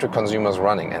the electric consumers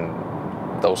running. And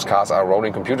those cars are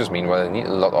rolling computers, meanwhile they need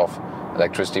a lot of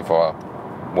electricity for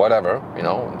whatever,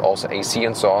 also AC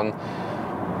and so on.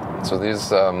 So this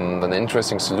is an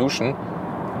interesting solution.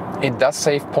 It does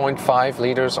save 0.5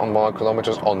 liters on 100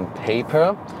 kilometers on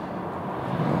paper.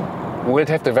 Will it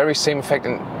have the very same effect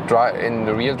in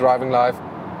the real driving life?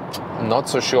 Not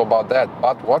so sure about that.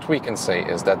 But what we can say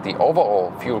is that the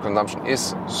overall fuel consumption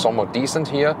is somewhat decent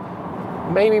here.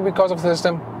 Maybe because of the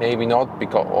system, maybe not,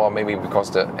 or maybe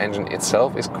because the engine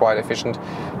itself is quite efficient.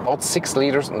 About 6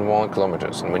 liters in 100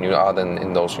 kilometers. And when you are then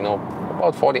in those,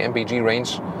 about 40 mpg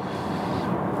range,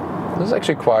 this is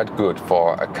actually quite good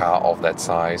for a car of that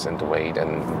size and the weight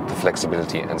and the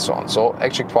flexibility and so on. So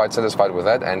actually quite satisfied with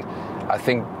that. And I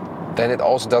think then it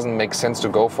also doesn't make sense to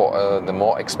go for the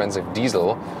more expensive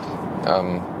diesel.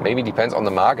 Maybe depends on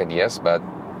the market, yes, but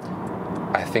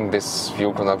I think this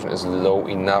fuel consumption is low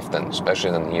enough then,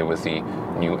 especially then here with the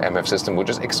new MHEV system, which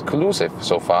is exclusive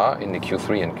so far in the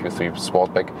Q3 and Q3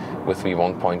 Sportback with the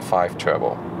 1.5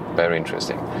 turbo. Very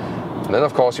interesting. And then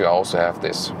of course you also have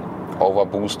this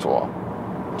overboost or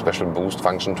special boost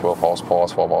function, 12 horsepower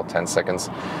for about 10 seconds.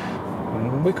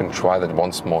 We can try that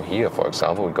once more here, for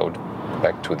example. We go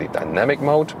back to the dynamic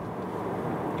mode,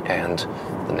 and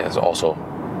then there's also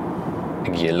a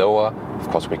gear lower. Of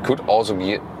course we could also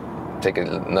take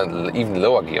an even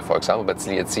lower gear, for example, but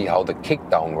let's see how the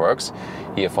kickdown works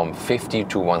here from 50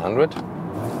 to 100.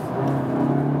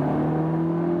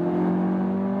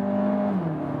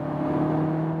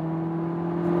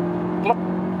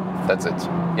 That's it.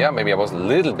 Yeah, maybe I was a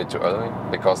little bit too early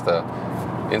because the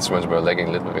instruments were lagging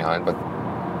a little bit behind, but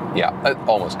yeah, it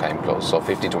almost came close. So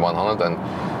 50 to 100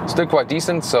 and still quite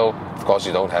decent. So of course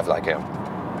you don't have like a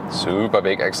super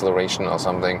big acceleration or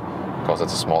something because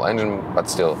it's a small engine, but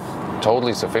still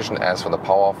totally sufficient as for the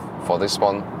power for this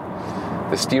one.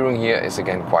 The steering here is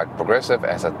again quite progressive,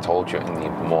 as I told you in the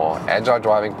more agile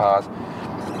driving part.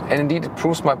 And indeed it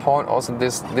proves my point also,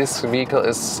 this vehicle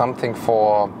is something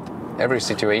for every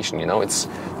situation, it's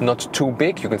not too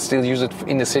big. You can still use it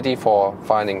in the city for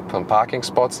finding parking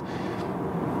spots.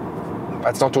 But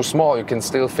it's not too small. You can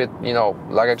still fit,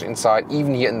 luggage inside.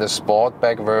 Even here in the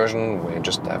Sportback version, where you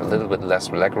just have a little bit less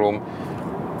leg room,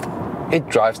 it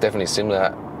drives definitely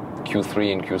similar.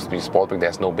 Q3 and Q3 Sportback,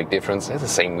 there's no big difference. It's the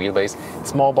same wheelbase.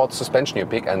 It's more about the suspension you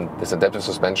pick, and this adaptive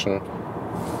suspension,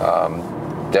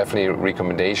 definitely a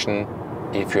recommendation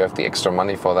if you have the extra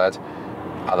money for that.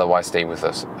 Otherwise, stay with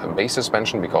a base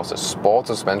suspension, because the sport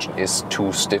suspension is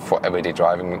too stiff for everyday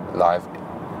driving life,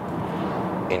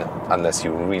 unless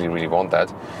you really, really want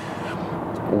that.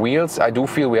 Wheels, I do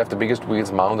feel we have the biggest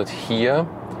wheels mounted here.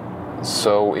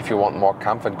 So if you want more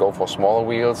comfort, go for smaller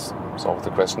wheels. So the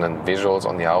question then visuals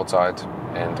on the outside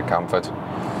and the comfort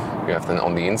you have then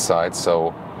on the inside.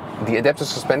 So the adaptive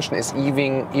suspension is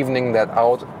evening that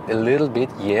out a little bit,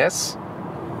 yes.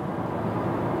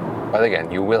 But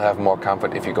again, you will have more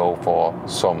comfort if you go for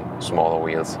some smaller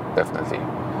wheels, definitely.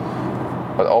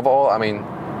 But overall, I mean,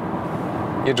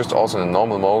 you're just also in a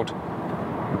normal mode.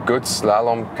 Good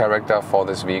slalom character for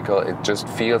this vehicle. It just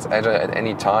feels agile at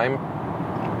any time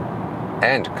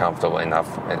and comfortable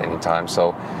enough at any time.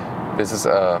 So this is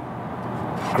a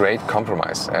great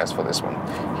compromise as for this one.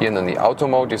 Here in the auto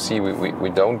mode, you see we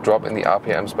don't drop in the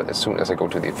RPMs, but as soon as I go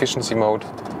to the efficiency mode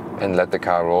and let the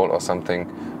car roll or something,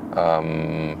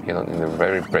 you know, in the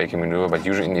very braking maneuver, but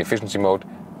usually in the efficiency mode,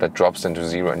 that drops into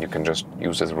 0 and you can just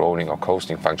use this rolling or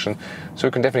coasting function. So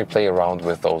you can definitely play around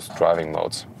with those driving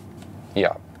modes.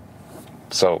 Yeah.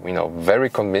 So, you know, very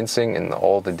convincing in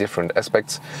all the different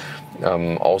aspects.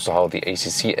 Also how the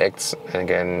ACC acts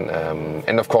again,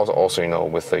 and of course also, you know,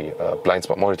 with the blind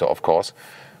spot monitor, of course,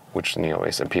 which, you know,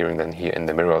 is appearing then here in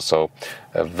the mirror. So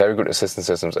very good assistance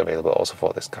systems available also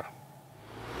for this car.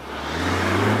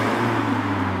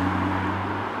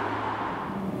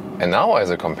 And now, as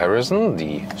a comparison,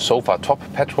 the so far top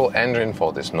petrol engine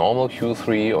for this normal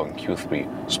Q3 or Q3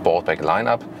 Sportback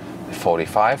lineup, the 1.5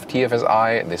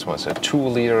 TFSI. This one's a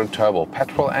 2-liter turbo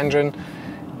petrol engine,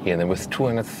 here then with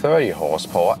 230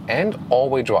 horsepower and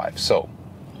all-wheel drive. So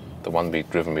the one we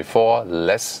driven before,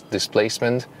 less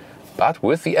displacement, but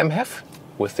with the MHEV,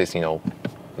 with this, you know,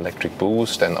 electric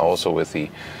boost, and also with the,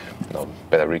 you know,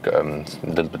 better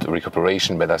little bit of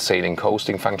recuperation, better sailing,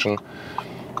 coasting function.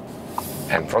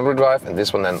 And front-wheel drive, and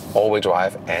this one then all-wheel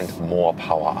drive and more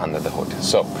power under the hood.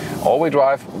 So all-wheel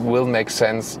drive will make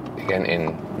sense again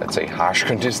in, let's say, harsh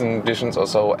conditions or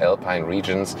so, alpine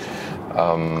regions.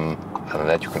 And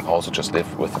that you can also just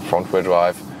live with the front-wheel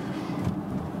drive.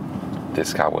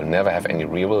 This car will never have any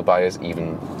rear-wheel bias,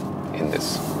 even in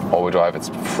this all-wheel drive. It's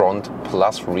front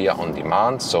plus rear on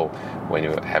demand. So when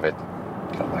you have it,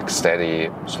 you know, like steady,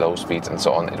 slow speeds and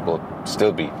so on, it will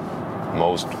still be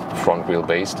most front-wheel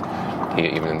based. Here,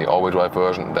 even in the all-wheel drive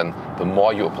version, then the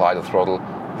more you apply the throttle,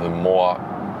 the more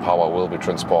power will be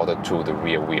transported to the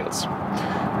rear wheels.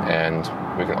 And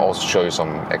we can also show you some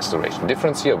acceleration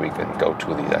difference here. We can go to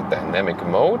the dynamic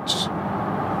mode.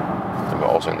 And we're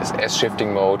also in this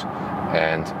S-shifting mode,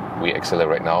 and we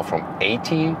accelerate now from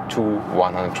 80 to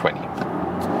 120.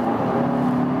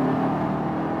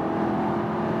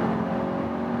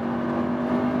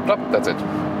 Plop, that's it.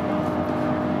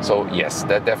 So yes,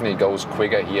 that definitely goes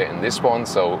quicker here in this one,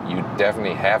 so you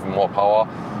definitely have more power,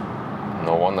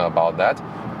 no wonder about that.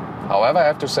 However, I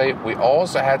have to say, we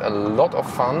also had a lot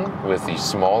of fun with the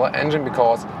smaller engine,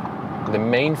 because the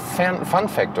main fun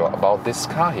factor about this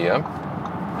car here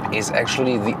is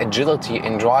actually the agility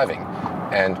in driving.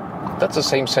 And that's the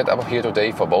same setup here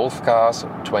today for both cars,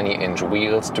 20-inch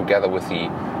wheels together with the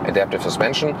adaptive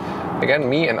suspension. Again,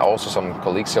 me and also some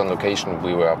colleagues here on location,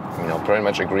 we were, you know, pretty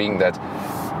much agreeing that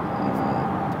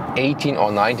 18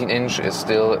 or 19-inch is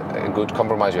still a good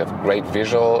compromise. You have great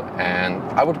visual, and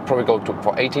I would probably go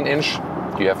for 18-inch.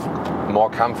 You have more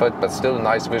comfort, but still a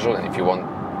nice visual. And if you want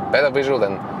better visual,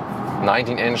 then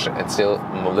 19-inch, it's still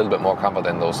a little bit more comfort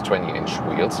than those 20-inch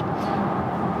wheels.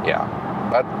 Yeah,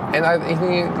 but and I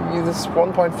think this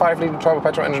 1.5 liter turbo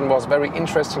petrol engine was very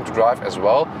interesting to drive as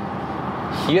well.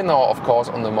 Here now, of course,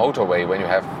 on the motorway, when you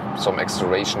have some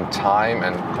acceleration time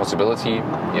and possibility,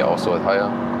 here also at higher.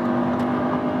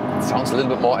 Sounds a little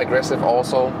bit more aggressive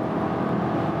also.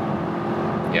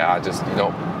 Yeah, just, you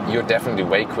know, you're definitely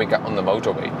way quicker on the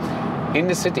motorway. In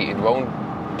the city, it won't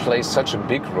play such a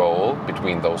big role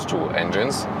between those two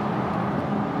engines,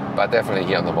 but definitely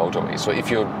here on the motorway. So if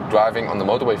you're driving on the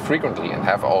motorway frequently and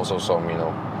have also some, you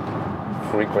know,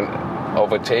 frequent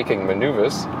overtaking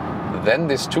maneuvers, then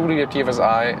this 2-liter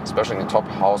TFSI, especially in the top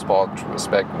horsepower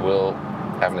spec, will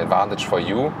have an advantage for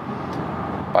you.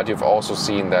 But you've also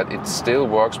seen that it still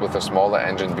works with a smaller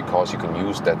engine, because you can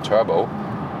use that turbo,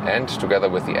 and together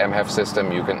with the MHEV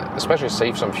system you can especially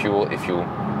save some fuel if you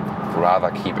rather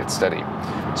keep it steady.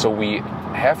 So we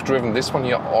have driven this one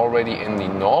here already in the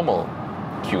normal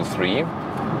Q3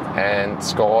 and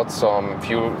scored some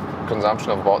fuel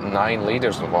consumption of about 9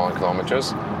 liters in 100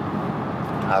 kilometers.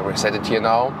 I'll reset it here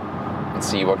now and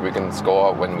see what we can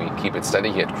score when we keep it steady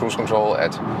here at cruise control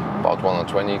at about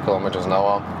 120 kilometers an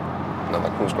hour.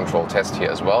 Another cruise control test here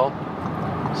as well.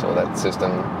 So that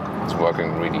system is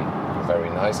working really very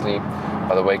nicely.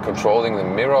 By the way, controlling the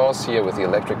mirrors here with the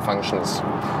electric functions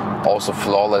also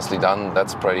flawlessly done.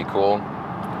 That's pretty cool.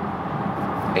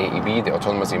 AEB, the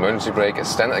autonomous emergency brake, is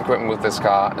standard equipment with this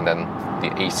car, and then the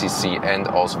ACC and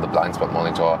also the blind spot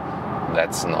monitor,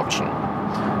 that's an option.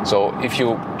 So if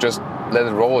you just let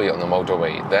it roll here on the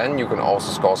motorway, then you can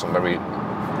also score some very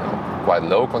quite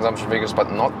low consumption figures,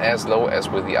 but not as low as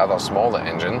with the other smaller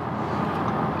engine.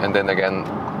 And then again,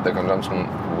 the consumption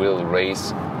will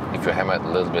raise if you hammer it a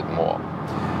little bit more.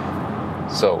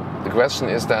 So the question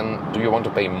is then, do you want to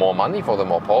pay more money for the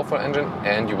more powerful engine,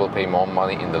 and you will pay more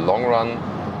money in the long run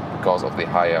because of the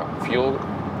higher fuel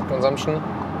consumption?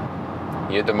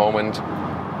 Here at the moment,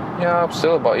 yeah,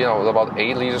 still about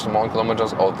 8 liters per 1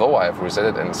 kilometers, although I have reset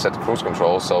it and set cruise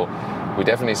control, so we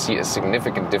definitely see a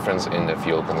significant difference in the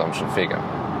fuel consumption figure.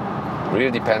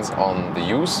 Really depends on the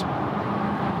use.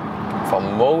 For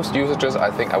most usages, I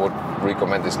think I would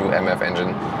recommend this new MHEV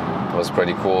engine. It was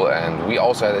pretty cool, and we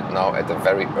also had it now at a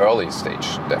very early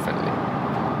stage, definitely.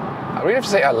 I really have to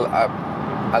say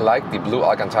I like the blue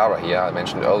Alcantara here, I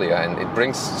mentioned earlier, and it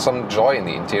brings some joy in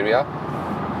the interior.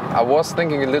 I was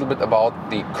thinking a little bit about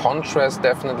the contrast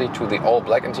definitely to the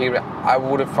all-black interior. I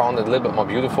would have found it a little bit more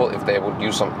beautiful if they would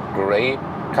use some grey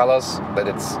colors, that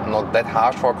it's not that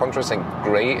harsh for a contrast, and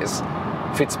grey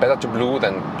fits better to blue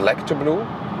than black to blue,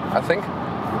 I think.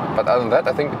 But other than that,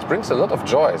 I think it brings a lot of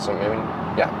joy, so I mean,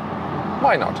 yeah,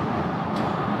 why not?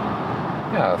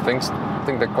 Yeah, I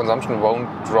think the consumption won't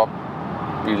drop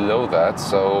below that,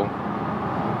 so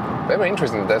very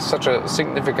interesting. There's such a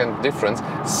significant difference.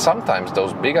 Sometimes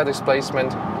those bigger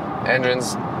displacement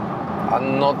engines are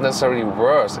not necessarily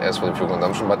worse as for the fuel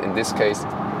consumption, but in this case,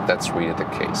 that's really the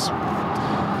case.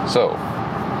 So,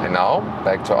 and now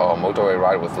back to our motorway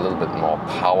ride with a little bit more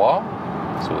power.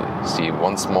 So see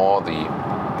once more the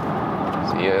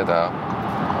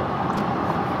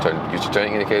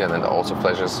turning indicator, and then also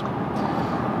flashes.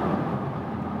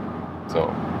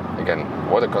 So again,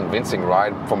 what a convincing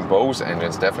ride from both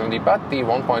engines, definitely, but the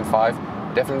 1.5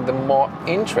 definitely the more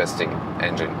interesting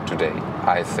engine today,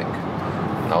 I think.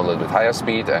 Now a little bit higher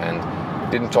speed, and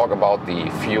didn't talk about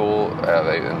the fuel,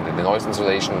 the noise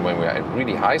insulation when we are at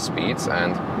really high speeds,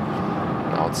 and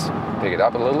now let's pick it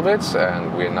up a little bit,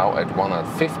 and we're now at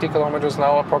 150 kilometers an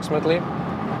hour approximately,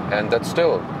 and that's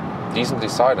still decently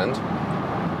silent.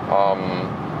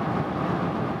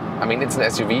 I mean, it's an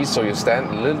SUV, so you stand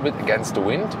a little bit against the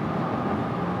wind,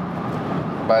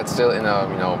 but it's still in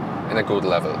a good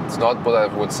level. It's not what I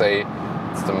would say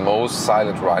it's the most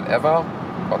silent ride ever,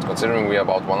 but considering we are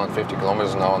about 150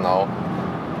 kilometers an hour now,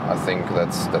 I think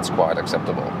that's quite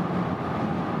acceptable.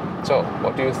 So,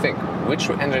 what do you think? Which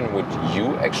engine would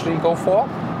you actually go for?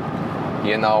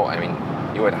 Here now, I mean,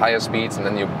 you're at higher speeds and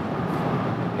then you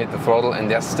hit the throttle and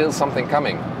there's still something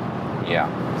coming. Yeah,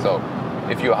 so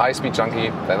if you're a high-speed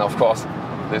junkie, then of course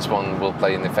this one will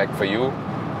play an effect for you.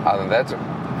 Other than that,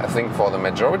 I think for the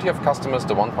majority of customers,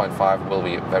 the 1.5 will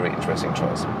be a very interesting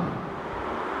choice.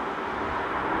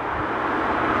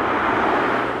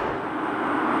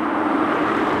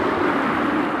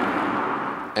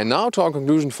 And now to our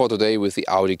conclusion for today with the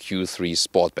Audi Q3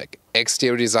 Sportback.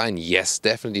 Exterior design, yes,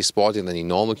 definitely sportier than the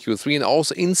normal Q3, and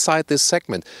also inside this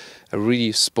segment, a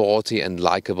really sporty and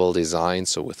likable design,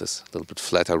 so with this little bit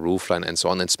flatter roofline and so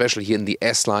on, and especially here in the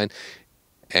S-line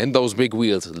and those big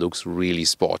wheels, it looks really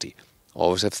sporty.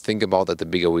 Always have to think about that the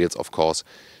bigger wheels, of course,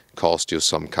 cost you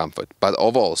some comfort. But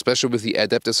overall, especially with the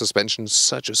adaptive suspension,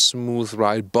 such a smooth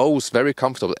ride, both very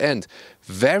comfortable and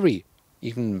very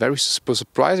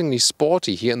surprisingly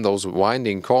sporty here in those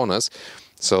winding corners.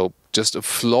 So just a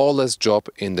flawless job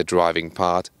in the driving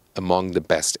part, among the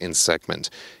best in segment.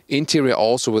 Interior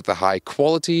also with the high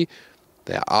quality.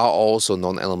 There are also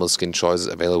non-animal skin choices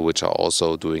available which are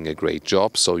also doing a great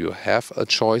job. So you have a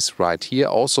choice right here.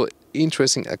 Also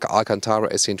interesting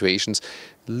Alcantara accentuations.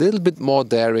 A little bit more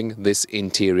daring, this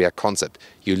interior concept.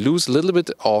 You lose a little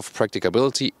bit of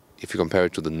practicability if you compare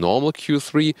it to the normal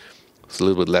Q3. It's a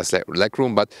little bit less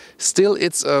legroom, but still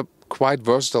it's a quite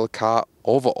versatile car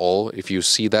overall. If you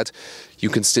see that, you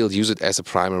can still use it as a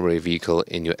primary vehicle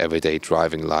in your everyday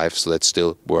driving life, so that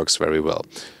still works very well.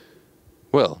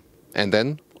 Well, and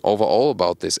then overall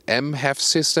about this MHEV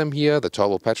system here, the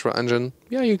turbo petrol engine,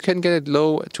 yeah, you can get it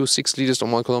low to 6 liters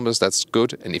on 1 kilometer, that's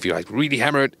good. And if you like really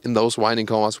hammer it in those winding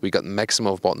corners, we got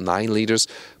maximum of about 9 liters,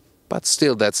 but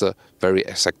still that's a very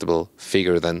acceptable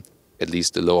figure than at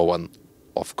least the lower one,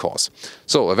 of course.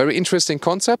 So a very interesting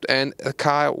concept and a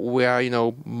car where,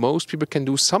 most people can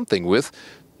do something with.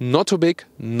 Not too big,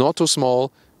 not too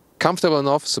small, comfortable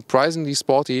enough, surprisingly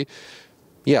sporty.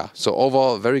 Yeah, so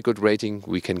overall, very good rating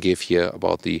we can give here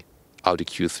about the Audi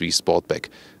Q3 Sportback.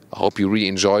 I hope you really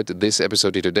enjoyed this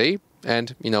episode here today.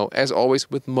 And, as always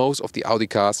with most of the Audi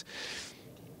cars,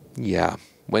 yeah,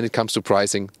 when it comes to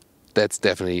pricing, That's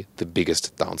definitely the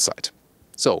biggest downside.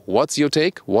 So what's your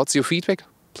take? What's your feedback?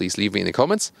 Please leave me in the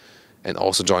comments and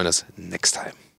also join us next time.